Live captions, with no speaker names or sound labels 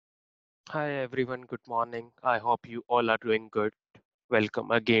Hi everyone, good morning. I hope you all are doing good.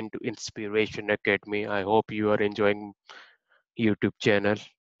 Welcome again to Inspiration Academy. I hope you are enjoying YouTube channel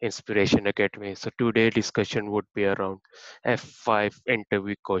Inspiration Academy. So today discussion would be around F5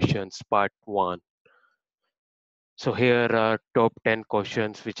 interview questions part 1. So here are top 10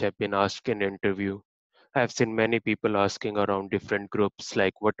 questions which have been asked in interview. I have seen many people asking around different groups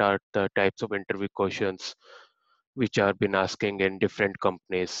like what are the types of interview questions which are been asking in different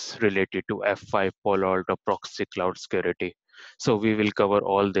companies related to F5 Palo Alto proxy cloud security. So we will cover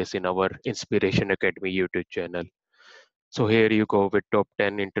all this in our Inspiration Academy YouTube channel. So here you go with top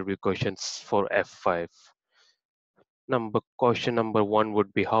 10 interview questions for F5. Question number one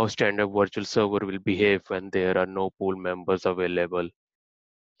would be how standard virtual server will behave when there are no pool members available.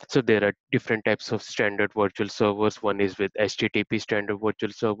 So there are different types of standard virtual servers. One is with HTTP standard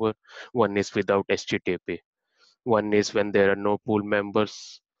virtual server, one is without HTTP. One is when there are no pool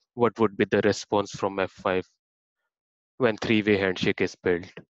members, what would be the response from F5 when three-way handshake is built?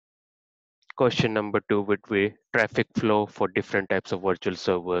 Question number two would be traffic flow for different types of virtual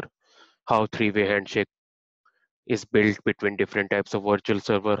server. How three-way handshake is built between different types of virtual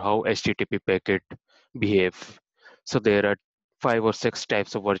server, how HTTP packet behave. So there are 5 or 6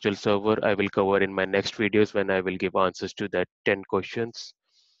 types of virtual server I will cover in my next videos when I will give answers to that 10 questions.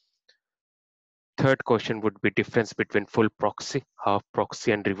 Third question would be difference between full proxy, half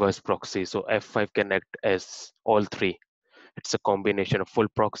proxy, and reverse proxy. So F5 can act as all three. It's a combination of full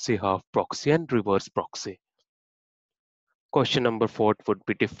proxy, half proxy, and reverse proxy. Question number four would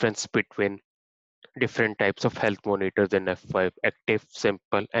be difference between different types of health monitors in F5, active,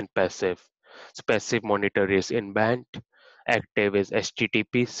 simple, and passive. So passive monitor is in-band, active is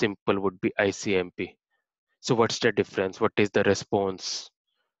HTTP, simple would be ICMP. So what's the difference? What is the response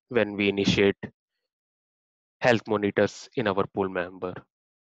when we initiate health monitors in our pool member?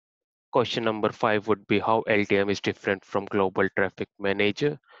 Question number five would be how LTM is different from Global Traffic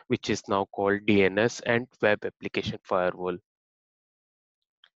Manager, which is now called DNS and Web Application Firewall.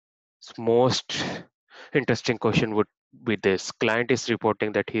 So most interesting question would be this. Client is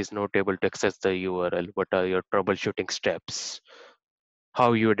reporting that he is not able to access the URL. What are your troubleshooting steps?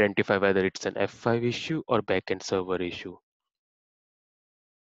 How you identify whether it's an F5 issue or backend server issue?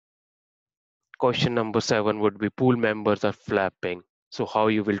 Question number seven would be pool members are flapping. So how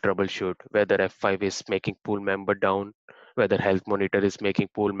you will troubleshoot whether F5 is making pool member down, whether health monitor is making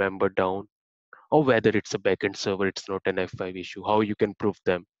pool member down, or whether it's a backend server, it's not an F5 issue. How you can prove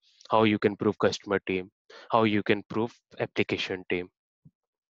them, how you can prove customer team, how you can prove application team.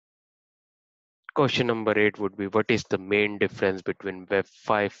 Question number eight would be what is the main difference between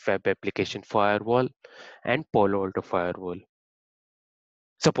Web5 web application firewall and Palo Alto firewall?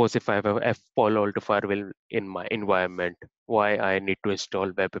 Suppose if I have a Palo Alto firewall in my environment, why I need to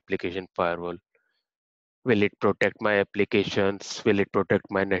install web application firewall? Will it protect my applications? Will it protect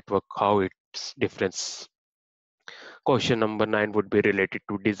my network? How it's difference? Question number nine would be related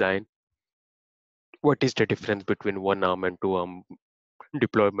to design. What is the difference between one arm and two arm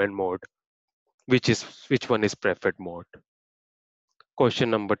deployment mode? Which one is preferred mode? Question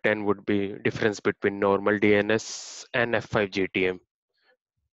number 10 would be difference between normal DNS and F5 GTM.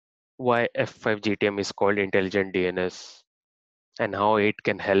 Why F5 GTM is called intelligent DNS and how it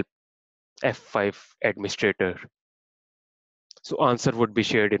can help F5 administrator. So answer would be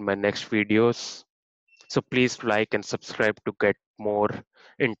shared in my next videos. So please like and subscribe to get more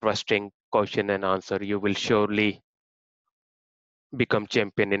interesting question and answer. You will surely become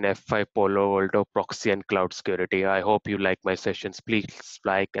champion in F5 Palo Alto proxy and cloud security. I hope you like my sessions. Please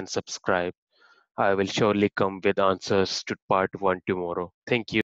like and subscribe. I will surely come with answers to part one tomorrow. Thank you.